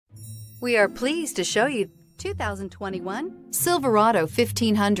We are pleased to show you 2021 Silverado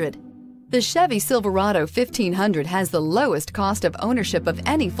 1500. The Chevy Silverado 1500 has the lowest cost of ownership of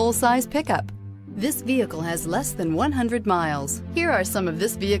any full-size pickup. This vehicle has less than 100 miles. Here are some of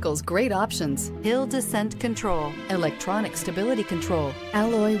this vehicle's great options: hill descent control, electronic stability control,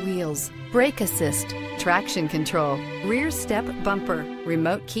 alloy wheels, brake assist, traction control, rear step bumper,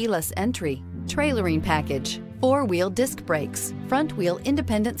 remote keyless entry, trailering package, four-wheel disc brakes, front-wheel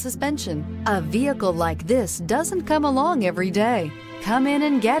independent suspension. A vehicle like this doesn't come along every day. Come in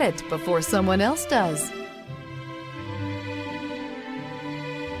and get it before someone else does.